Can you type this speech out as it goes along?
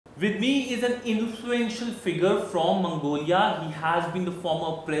With me is an influential figure from Mongolia. He has been the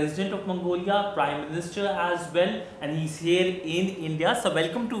former President of Mongolia, Prime Minister as well, and he's here in India. So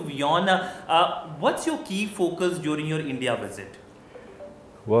welcome to WION. What's your key focus during your India visit?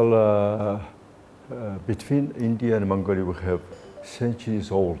 Well, between India and Mongolia, we have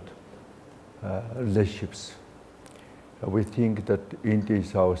centuries-old relationships. We think that India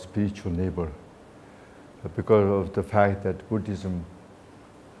is our spiritual neighbor because of the fact that Buddhism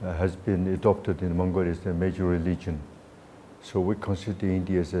has been adopted in Mongolia as a major religion. So we consider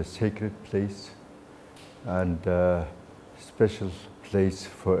India as a sacred place and a special place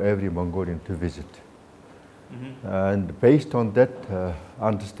for every Mongolian to visit. And based on that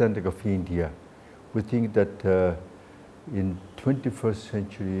understanding of India, we think that in 21st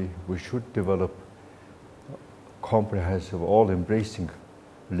century we should develop comprehensive, all-embracing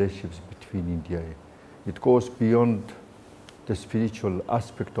relationships between India. It goes beyond the spiritual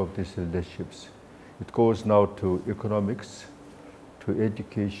aspect of these relationships. It goes now to economics, to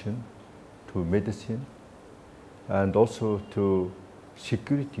education, to medicine, and also to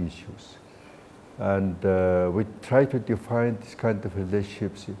security issues. And we try to define this kind of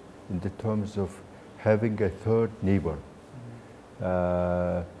relationships in the terms of having a third neighbor.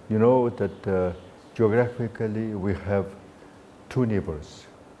 You know that geographically we have two neighbors,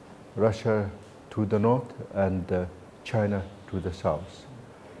 Russia to the north and China to the south.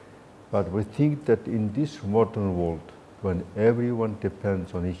 But we think that in this modern world, when everyone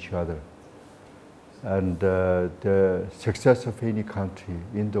depends on each other, and the success of any country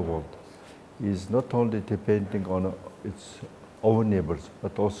in the world is not only depending on its own neighbors,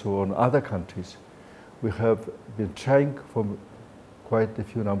 but also on other countries. We have been trying for quite a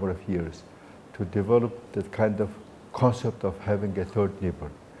few number of years to develop that kind of concept of having a third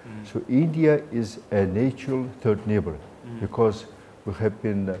neighbor. So India is a natural third neighbor because we have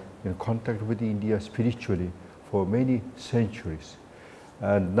been in contact with India spiritually for many centuries.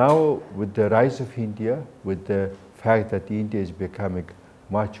 And now with the rise of India, with the fact that India is becoming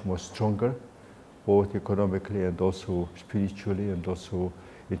much more stronger, both economically and also spiritually and also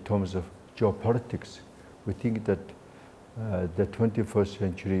in terms of geopolitics, we think that the 21st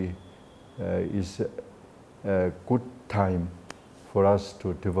century is a good time for us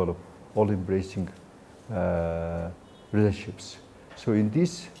to develop all-embracing relationships. So in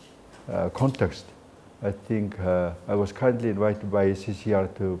this context, I think I was kindly invited by CCR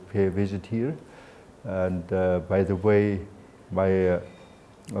to pay a visit here. And by the way, my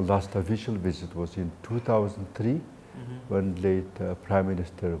last official visit was in 2003, when late Prime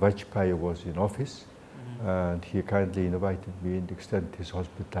Minister Vajpayee was in office. And he kindly invited me and extended his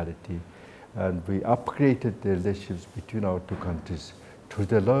hospitality. And we upgraded the relationships between our two countries to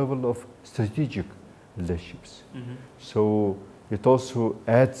the level of strategic relationships. So it also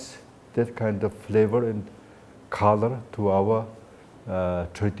adds that kind of flavor and color to our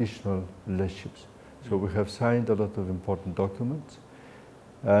traditional relationships. So we have signed a lot of important documents.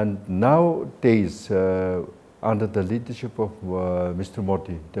 And nowadays, under the leadership of Mr.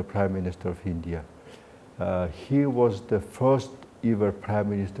 Modi, the Prime Minister of India, he was the first ever Prime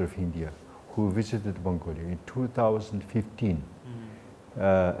Minister of India who visited Mongolia in 2015.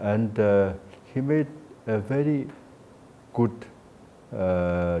 And he made a very good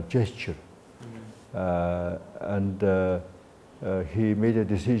gesture. And he made a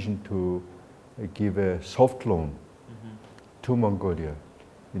decision to give a soft loan to Mongolia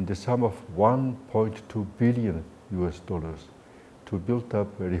in the sum of $1.2 billion to build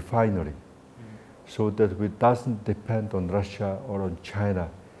up a refinery so that we doesn't depend on Russia or on China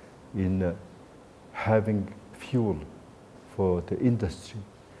in having fuel for the industry.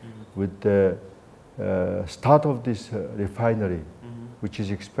 With the start of this refinery, which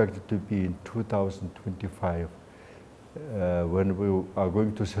is expected to be in 2025, when we are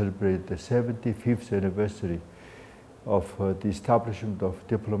going to celebrate the 75th anniversary of the establishment of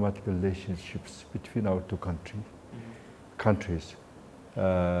diplomatic relationships between our two countries.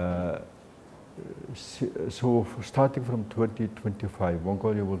 So starting from 2025,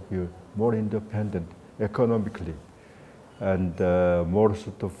 Mongolia will be more independent economically and more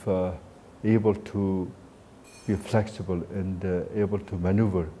sort of able to be flexible and able to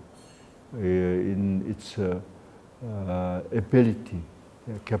maneuver in its ability,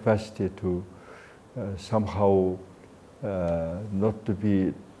 capacity to somehow not to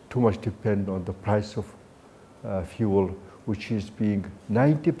be too much dependent on the price of fuel, which is being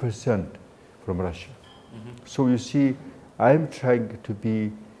 90% from Russia. So you see, I'm trying to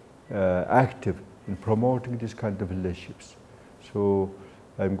be active in promoting this kind of relationships. So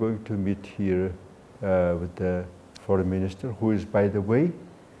I'm going to meet here with the foreign minister, who is, by the way,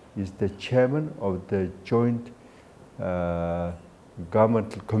 is the chairman of the joint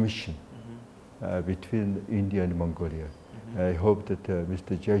governmental commission between India and Mongolia. I hope that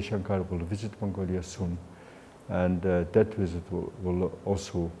Mr. Jaishankar will visit Mongolia soon, and that visit will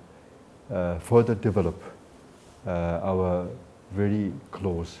also further develop our very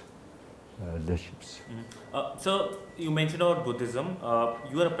close relationships. So you mentioned about Buddhism.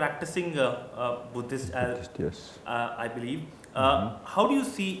 You are a practicing Buddhist, Yes. I believe. How do you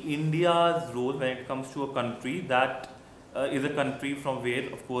see India's role when it comes to a country that is a country from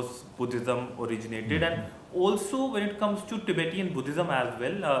where, of course, Buddhism originated, and also when it comes to Tibetan Buddhism as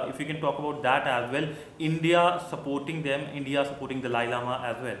well, if you can talk about that as well, India supporting them, India supporting the Dalai Lama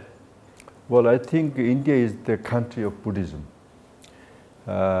as well? Well, I think India is the country of Buddhism.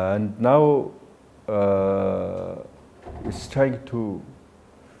 And now it's trying to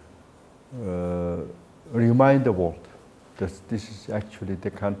remind the world that this is actually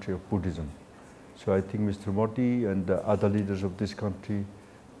the country of Buddhism. So I think Mr. Modi and the other leaders of this country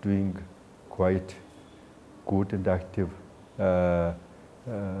doing quite good and active and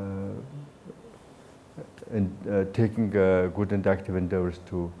taking good and active endeavors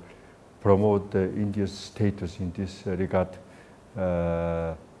to promote India's status in this regard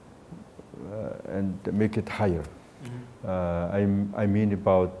and make it higher. I mean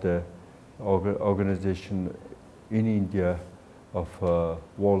about the organization in India of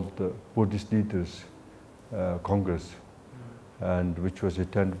World Buddhist Leaders Congress, and which was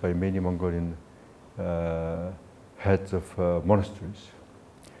attended by many Mongolian heads of monasteries.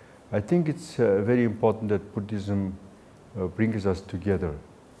 I think it's very important that Buddhism brings us together.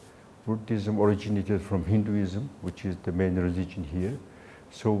 Buddhism originated from Hinduism, which is the main religion here.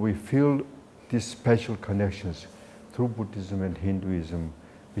 So we feel these special connections through Buddhism and Hinduism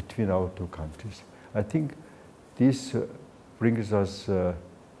between our two countries. I think this brings us to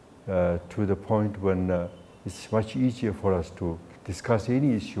the point when it's much easier for us to discuss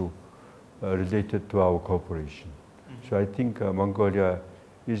any issue related to our cooperation. So I think Mongolia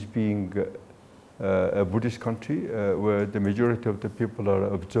is being a Buddhist country where the majority of the people are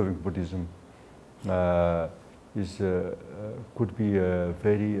observing Buddhism could be a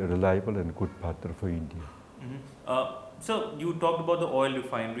very reliable and good partner for India. So you talked about the oil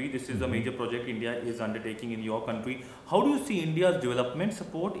refinery. This is a major project India is undertaking in your country. How do you see India's development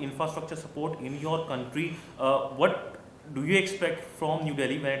support, infrastructure support in your country? What do you expect from New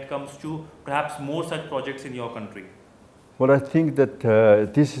Delhi when it comes to perhaps more such projects in your country? Well, I think that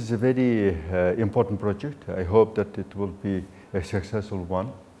this is a very important project. I hope that it will be a successful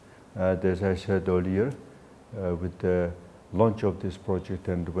one. As I said earlier, with the launch of this project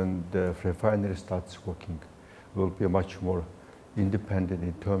and when the refinery starts working, we'll be much more independent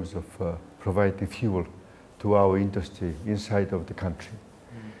in terms of providing fuel to our industry inside of the country.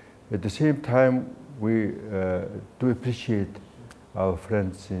 At the same time, we do appreciate our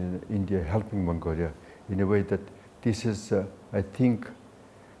friends in India helping Mongolia in a way that this is, I think,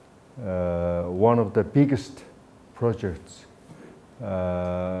 one of the biggest projects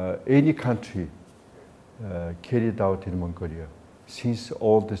any country carried out in Mongolia since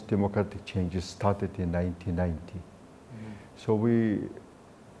all these democratic changes started in 1990. So we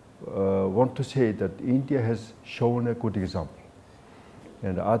want to say that India has shown a good example.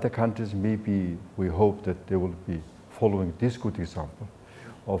 And other countries, maybe we hope that they will be following this good example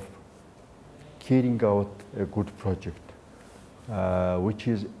of carrying out a good project, which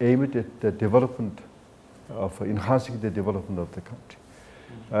is aimed at the development of enhancing the development of the country.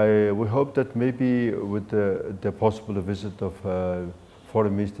 We hope that maybe with the possible visit of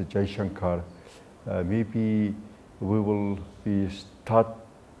Foreign Minister Jaishankar, maybe we will be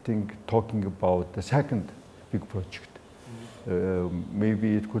talking about the second big project.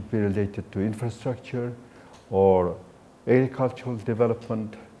 Maybe it could be related to infrastructure or agricultural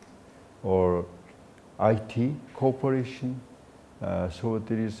development or IT cooperation. So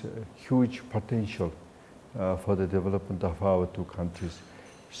there is a huge potential for the development of our two countries.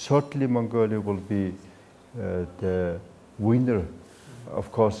 Certainly Mongolia will be the winner,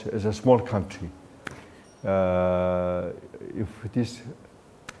 of course, as a small country. If these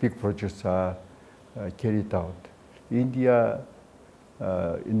big projects are carried out. India,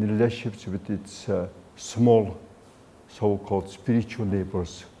 in relationships with its small, so-called spiritual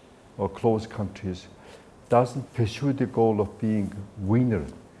neighbors or close countries, doesn't pursue the goal of being winner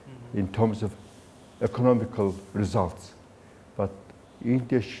in terms of economical results. But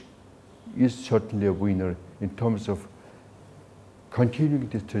India is certainly a winner in terms of continuing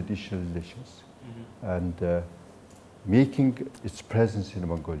the traditional relations and making its presence in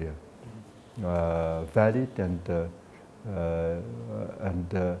Mongolia valid and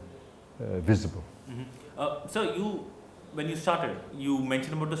and visible. So when you started, you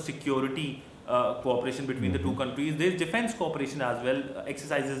mentioned about the security cooperation between the two countries. There's defense cooperation as well.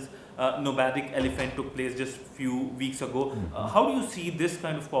 Exercises Nomadic Elephant took place just few weeks ago. How do you see this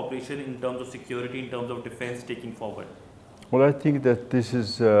kind of cooperation in terms of security, in terms of defense taking forward? Well, I think that this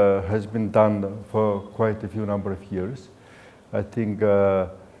is, has been done for quite a few number of years. I think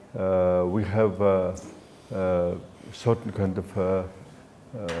we have certain kind of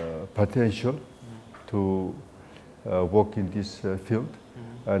potential to work in this field.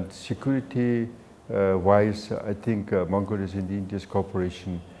 And security wise, I think Mongolia's and India's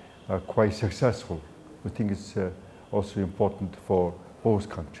cooperation are quite successful. I think it's also important for both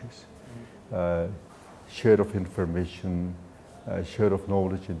countries. Share of information, share of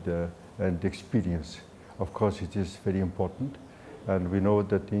knowledge and experience. Of course, it is very important. And we know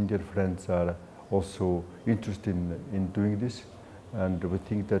that the Indian friends are also interested in doing this. And we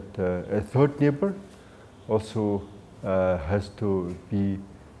think that a third neighbor also has to be,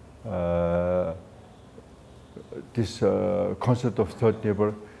 this concept of third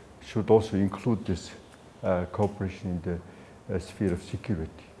neighbor should also include this cooperation in the sphere of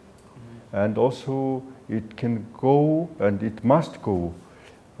security. And also it can go and it must go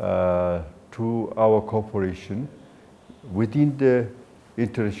to our cooperation within the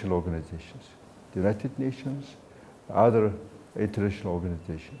international organizations, the United Nations, other international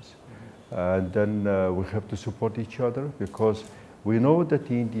organizations. And then we have to support each other because we know that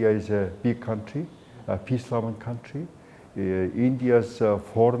India is a big country, a peace-loving country. India's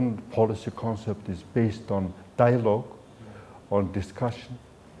foreign policy concept is based on dialogue, on discussion,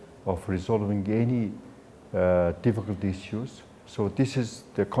 of resolving any difficult issues. So this is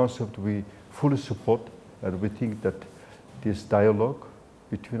the concept we fully support, and we think that this dialogue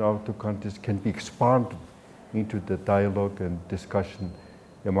between our two countries can be expanded into the dialogue and discussion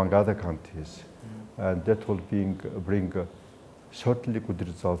among other countries. And that will bring certainly good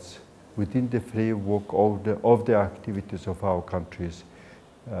results within the framework of the activities of our countries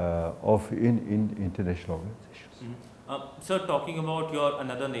in international organizations. So talking about your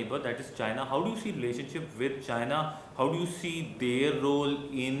another neighbor, that is China, how do you see relationship with China? How do you see their role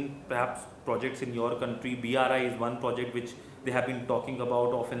in perhaps projects in your country? BRI is one project which they have been talking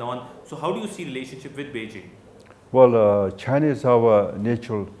about off and on. So how do you see relationship with Beijing? Well, China is our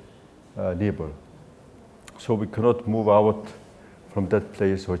natural neighbor. So we cannot move out from that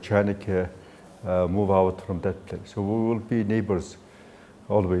place, or China can move out from that place. So we will be neighbors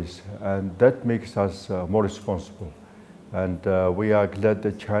always, and that makes us more responsible. And we are glad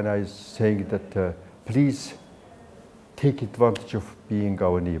that China is saying that please take advantage of being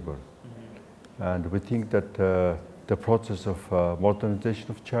our neighbor. And we think that the process of modernization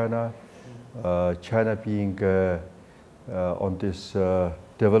of China, China being on this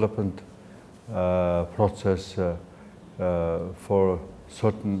development process for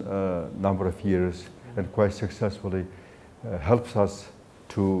certain number of years and quite successfully helps us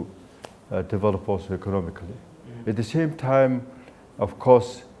to develop also economically. At the same time, of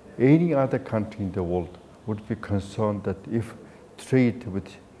course, any other country in the world would be concerned that if trade with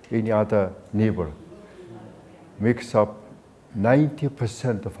any other neighbor makes up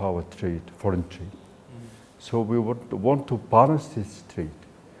 90% of our trade, foreign trade. So we would want to balance this trade.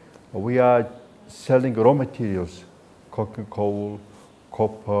 We are selling raw materials, coking coal,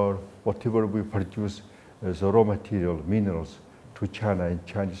 copper, whatever we produce as a raw material, minerals, to China and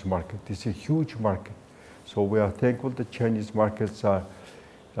Chinese market. It's a huge market. So we are thankful that Chinese markets are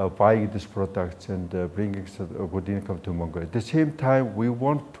buying these products and bringing a good income to Mongolia. At the same time, we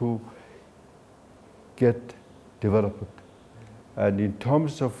want to get development. And in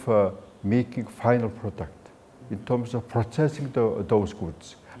terms of making final product, in terms of processing those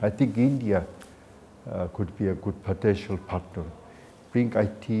goods, I think India could be a good potential partner. Bring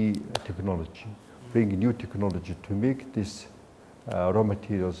IT technology, bring new technology to make these raw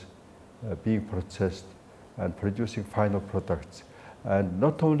materials being processed and producing final products. And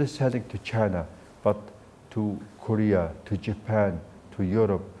not only selling to China, but to Korea, to Japan, to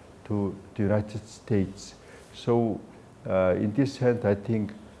Europe, to the United States. So in this sense, I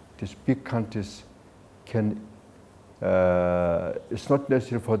think these big countries can, it's not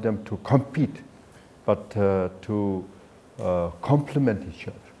necessary for them to compete, but to complement each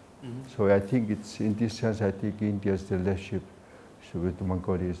other. So I think it's, in this sense, I think India's relationship with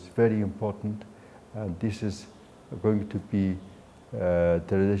Mongolia is very important, and this is going to be the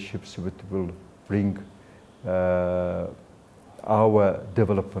relationships which will bring our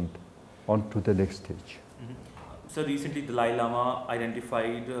development onto the next stage. So recently Dalai Lama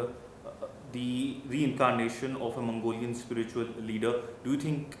identified the reincarnation of a Mongolian spiritual leader, do you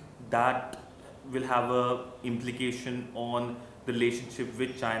think that will have a implication on the relationship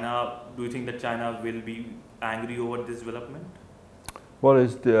with China? Do you think that China will be angry over this development? Well,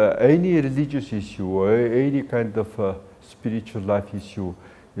 it's any religious issue or any kind of spiritual life issue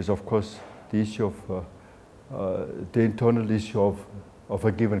is, of course, the issue of the internal issue of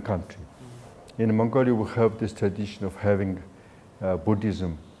a given country. Mm-hmm. In Mongolia, we have this tradition of having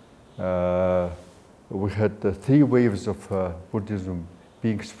Buddhism. We had 3 waves of Buddhism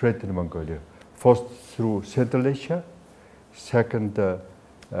being spread in Mongolia. First through Central Asia, second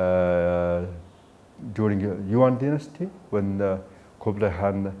during Yuan dynasty, when Kublai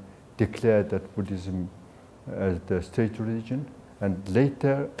Khan declared that Buddhism as the state religion, and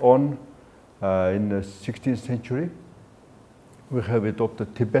later on in the 16th century, we have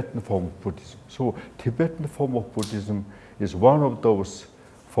adopted Tibetan form of Buddhism. So Tibetan form of Buddhism is one of those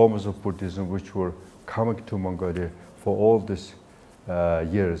forms of Buddhism which were coming to Mongolia for all these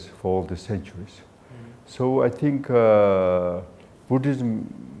years, for all these centuries. Mm-hmm. So I think Buddhism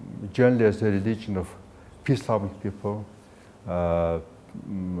generally as a religion of peace-loving people. The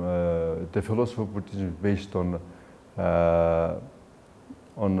philosophy of Buddhism is based on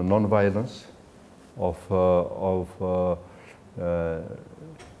non-violence, of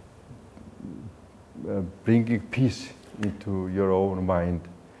bringing peace into your own mind,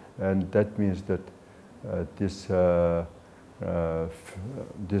 and that means that this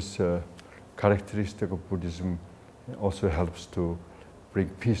characteristic of Buddhism also helps to bring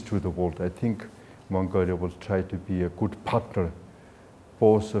peace to the world. I think Mongolia will try to be a good partner,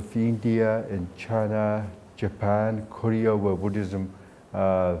 both of India and China, Japan, Korea, where Buddhism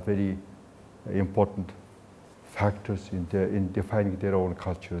are very important factors in defining their own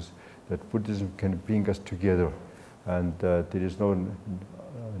cultures, that Buddhism can bring us together, and there is no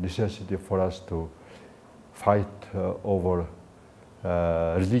necessity for us to fight over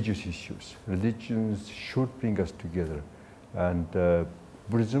religious issues. Religions should bring us together, and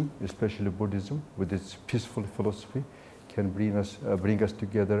Buddhism, especially Buddhism, with its peaceful philosophy, can bring us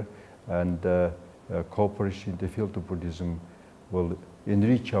together, and cooperation in the field of Buddhism will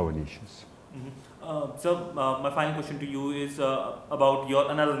enrich our nations. Mm-hmm. So my final question to you is about your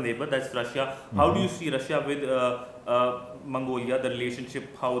another neighbor, that's Russia. How mm-hmm. do you see Russia with Mongolia, the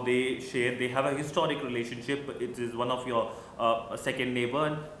relationship, how they share? They have a historic relationship. It is one of your second neighbor.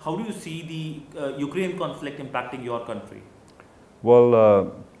 And how do you see the Ukraine conflict impacting your country?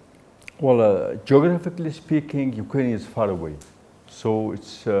 Well, geographically speaking, Ukraine is far away, so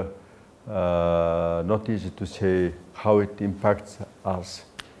it's not easy to say how it impacts us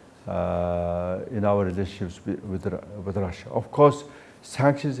in our relationships with Russia. Of course,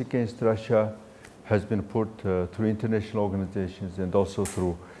 sanctions against Russia has been put through international organizations and also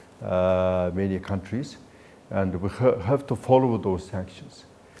through many countries, and we have to follow those sanctions.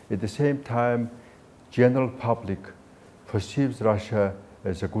 At the same time, general public perceives Russia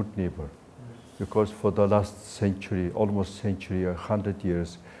as a good neighbor, because for the last century, almost century, 100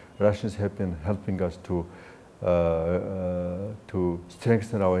 years, Russians have been helping us to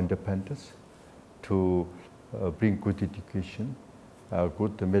strengthen our independence, to bring good education,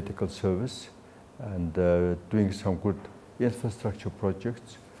 good medical service, and doing some good infrastructure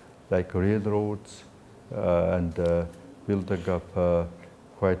projects like railroads and building up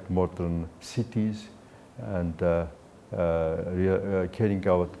quite modern cities, and carrying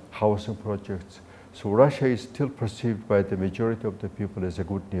out housing projects. So Russia is still perceived by the majority of the people as a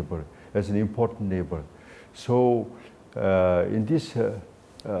good neighbor, as an important neighbor. So in this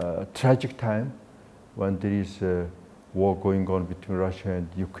tragic time, when there is a war going on between Russia and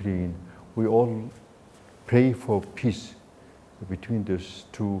Ukraine, we all pray for peace between those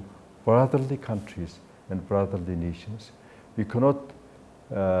two brotherly countries and brotherly nations. We cannot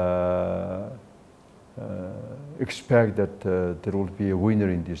expect that there will be a winner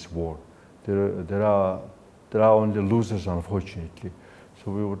in this war. There are only losers, unfortunately.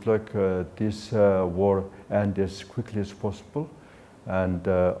 So we would like this war end as quickly as possible, and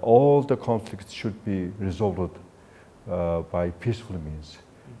all the conflicts should be resolved by peaceful means.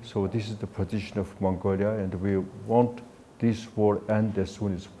 Mm-hmm. So this is the position of Mongolia, and we want this war end as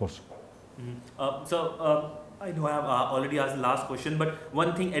soon as possible. Mm-hmm. I know I have already asked the last question, but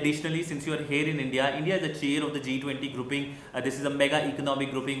one thing additionally, since you are here in India, India is the chair of the G20 grouping. This is a mega economic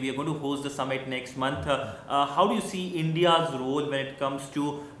grouping. We are going to host the summit next month. How do you see India's role when it comes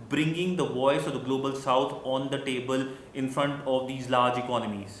to bringing the voice of the global south on the table in front of these large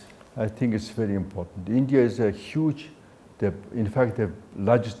economies? I think it's very important. India is a huge, in fact, the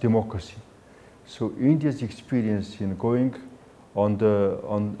largest democracy. So India's experience in going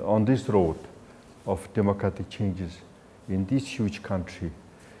on this road of democratic changes in this huge country.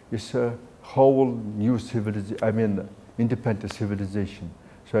 It's a whole new independent civilization.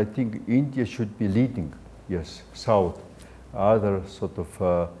 So I think India should be leading, yes, South, other sort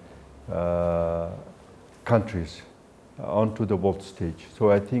of countries onto the world stage.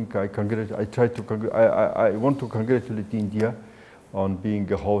 So I think I want to congratulate India on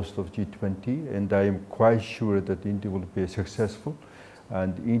being a host of G20, and I am quite sure that India will be successful,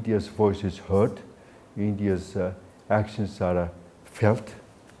 and India's voice is heard, India's actions are felt,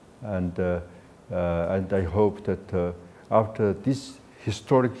 and I hope that after this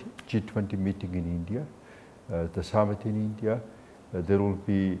historic G20 meeting in India, the summit in India, there will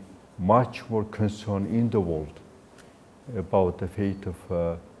be much more concern in the world about the fate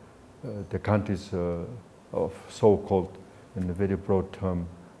of the countries of so-called, in a very broad term,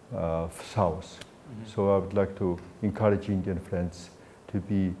 South. So I would like to encourage Indian friends to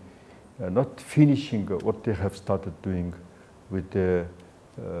be not finishing what they have started doing with the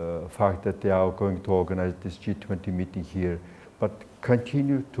fact that they are going to organize this G20 meeting here, but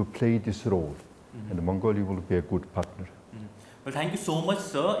continue to play this role, and Mongolia will be a good partner. Well, thank you so much,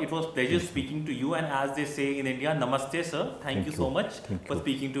 sir. It was a pleasure speaking to you, and as they say in India, namaste, sir. Thank you so much for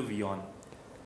speaking to WION.